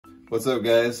What's up,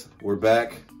 guys? We're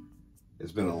back.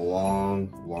 It's been a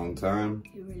long time.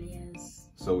 It really is.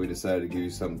 So we decided to give you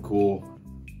something cool.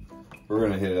 We're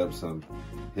gonna hit up some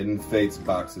Hidden Fates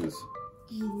boxes.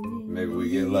 Maybe we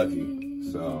get lucky.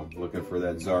 So looking for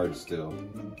that Zard still.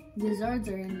 The Zards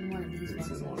are in one of these It's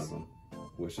boxes. in one of them.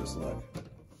 Wish us luck.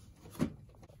 I'm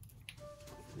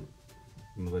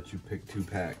gonna let you pick 2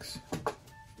 packs.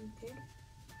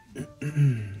 Okay.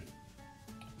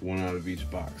 1 out of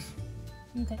each box.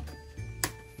 Okay.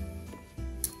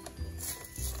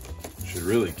 Should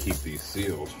really keep these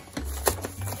sealed.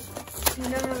 You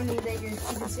know how many that you're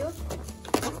keeping sealed?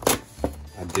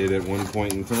 I did at one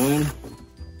point in time.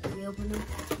 We open them.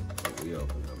 We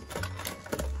opened them.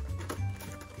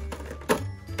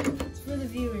 It's for the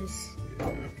viewers. Yeah.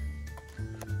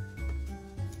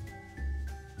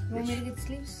 You want me to get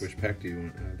sleeves? Which pack do you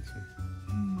want out of this one?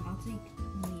 I'll take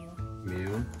Mew.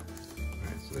 Mew?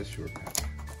 Alright, so that's your pack.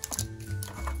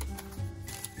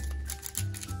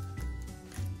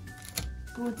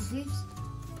 Go with the sleeves?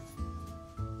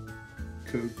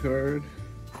 Code card.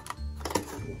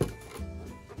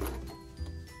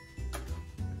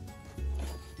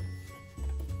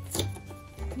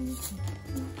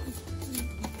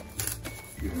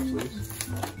 You have sleeves?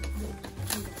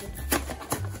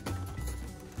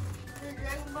 The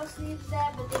Dragon Ball sleeves that,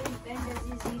 but they don't bend as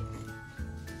easy.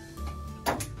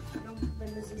 They don't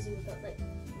bend as easy without like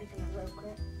making a rope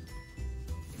cut.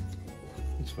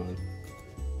 It's fine.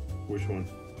 Which one?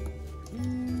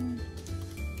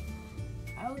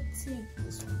 I would take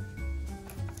this one.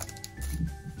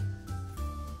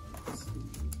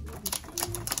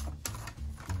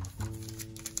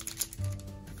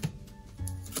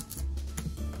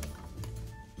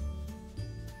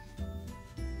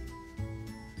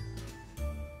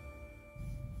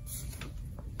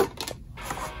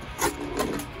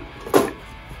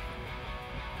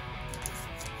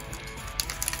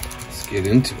 Let's get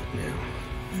into it now.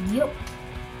 Yep.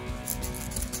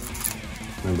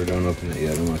 Remember, don't open it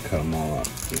yet. I'm gonna cut them all up.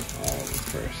 All of them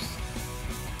first.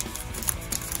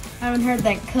 I haven't heard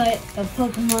that cut of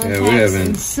Pokemon Yeah, packs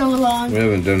in so long. We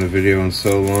haven't done a video in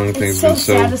so long. It's so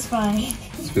satisfying.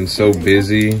 It's been so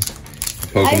busy.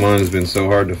 Pokemon has been so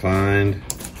hard to find.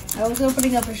 I was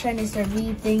opening up a Shiny Star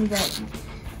V thing that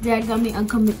Dad got me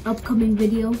upcoming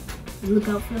video. Look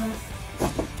out for that.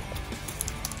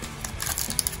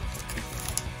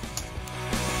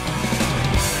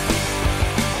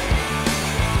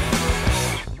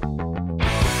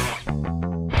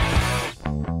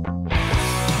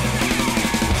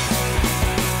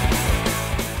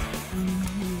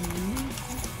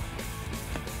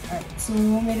 So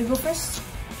you want me to go first?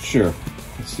 Sure.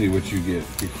 Let's see what you get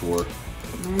before.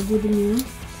 I'm gonna do the new.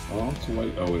 Oh, it's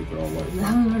white. Oh, wait, they're all white.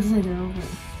 I'm gonna say they're over.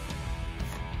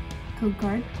 Code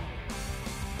card.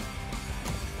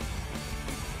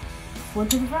 4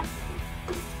 to the front.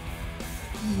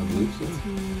 I believe so.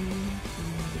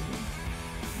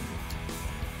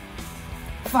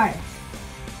 5.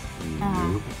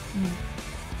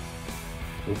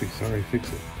 Okay, sorry,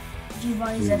 fix it.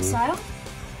 Giovanni's Exile.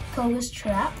 Koga's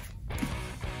Trap.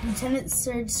 Lieutenant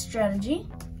Surge Strategy.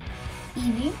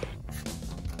 Eevee.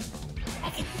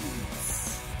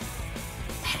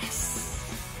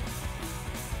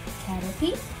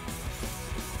 Caterpie.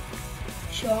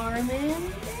 Charmander.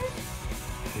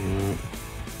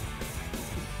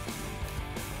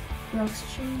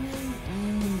 Rockstream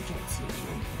and Jetsi.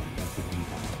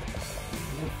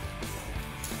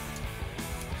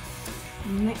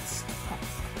 Next pack.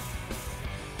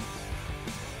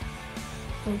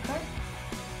 Code card.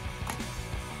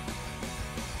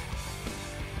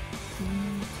 1,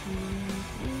 2,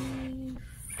 3,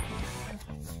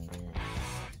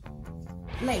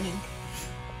 4. Lightning.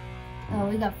 Oh,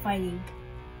 we got fighting.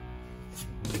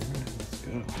 Let's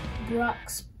go.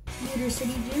 Brock's Computer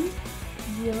City Gym.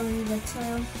 Giovanni's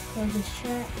Exile. Koga's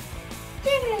Trap.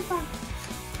 Jigglypuff.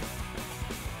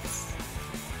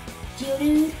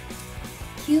 Geodude.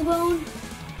 Cubone.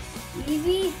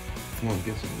 Eevee. Come on,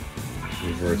 get some.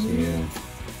 Reverse me in.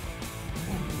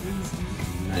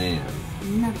 Man.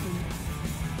 Nothing.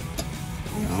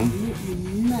 Absolutely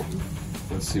nothing.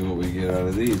 Let's see what we get out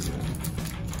of these then.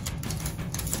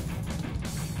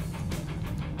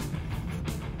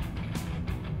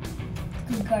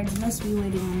 Good cards must be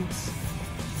waiting on us.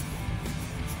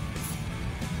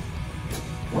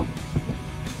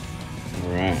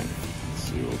 Alright. Let's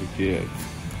see what we get.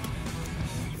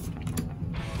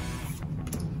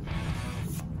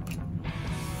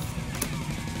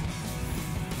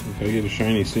 We're gonna get a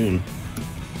shiny soon.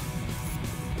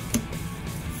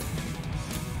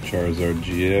 Charizard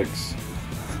GX.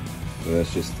 So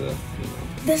that's just the, you know,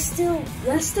 That's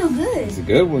still good. It's a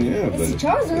good one, yeah. It's But a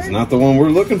Charizard. it's not the one we're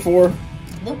looking for.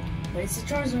 Nope, but it's a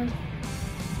Charizard.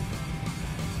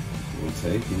 We'll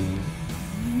take it.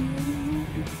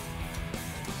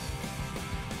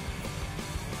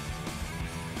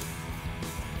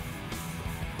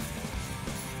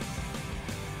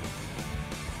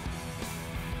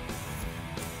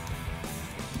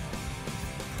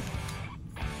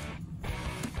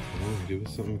 Give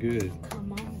us something good.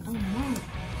 Come on, come on.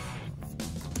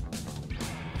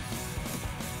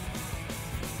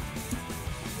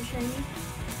 Shiny.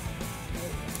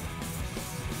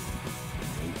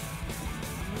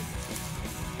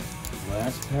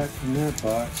 Last pack from that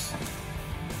box.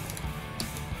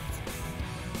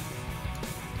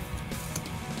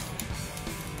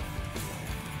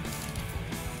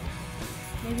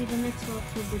 Maybe the next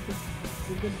box will be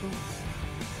the good box.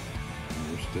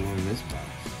 We're still in this box.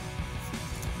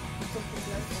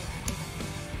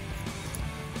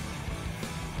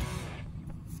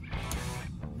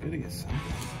 Gotta get something.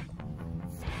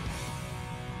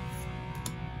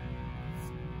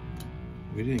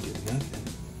 We didn't get nothing.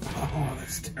 Oh,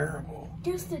 that's terrible.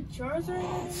 Just the Charizard?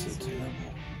 Oh, that's so terrible.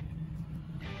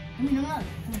 I mean, I'm not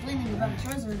complaining about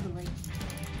Charizard, but like...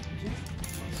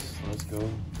 Let's go.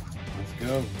 Let's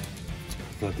go.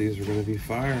 Thought these were gonna be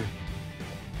fire.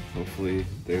 Hopefully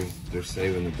they're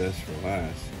saving the best for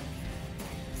last.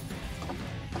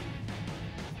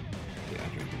 Yeah,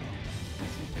 drink it all.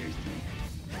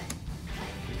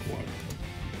 Drink water.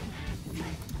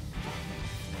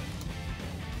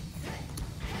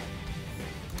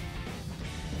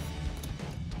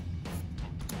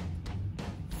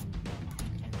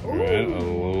 Alright, a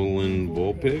Alolan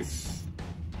Vulpix.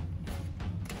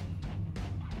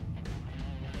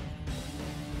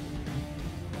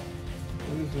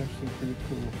 That is actually pretty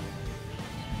cool.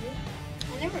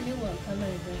 I never knew what color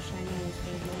the shiny was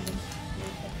for Vulpix.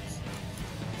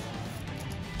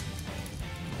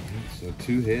 So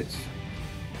 2 hits.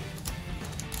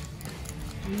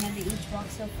 We have to each box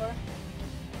so far.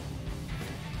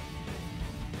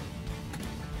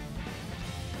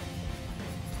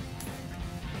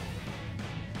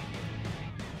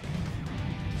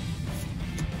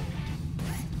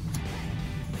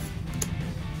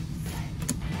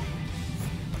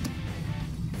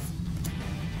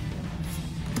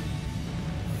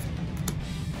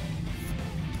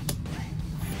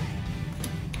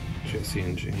 Jesse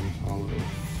and James Hollow.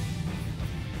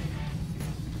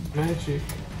 Magic.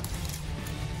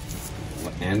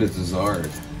 And it's a Zard.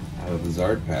 Out of the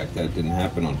Zard pack. That didn't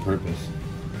happen on purpose.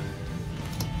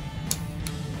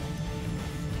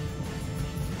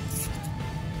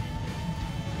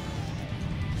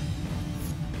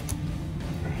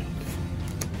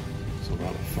 There's a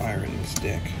lot of fire in this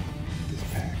deck. This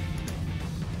pack.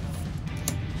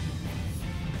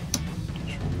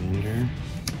 Charmander.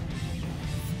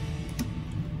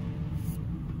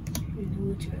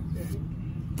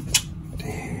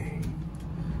 Dang.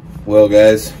 Well,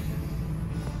 guys,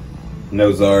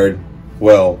 no Zard.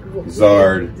 Well,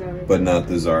 Zard, but not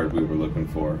the Zard we were looking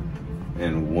for.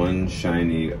 And 1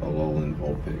 shiny Alolan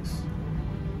Vulpix.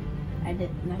 I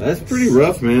didn't like That's this. pretty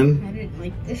rough, man. I didn't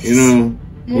like this. You know,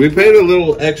 we paid a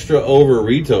little extra over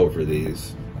retail for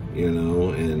these, you know,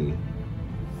 and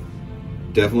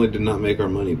definitely did not make our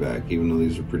money back, even though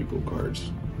these are pretty cool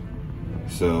cards.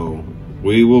 So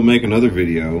we will make another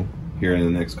video here in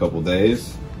the next couple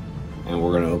days, and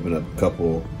we're going to open up a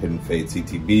couple Hidden Fate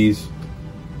CTBs.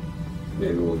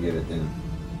 Maybe we'll get it then.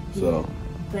 So,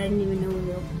 But I didn't even know we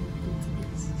were opening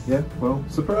these. yeah, well,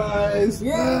 surprise!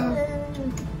 Yeah.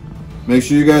 Make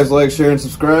sure you guys like, share, and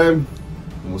subscribe,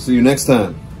 and we'll see you next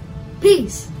time.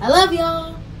 Peace. I love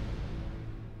y'all.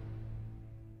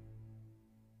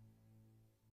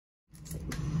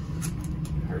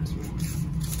 Hurts me.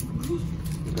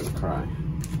 I'm gonna cry.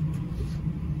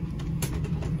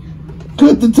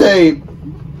 Cut the tape!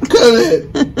 Cut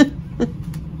it!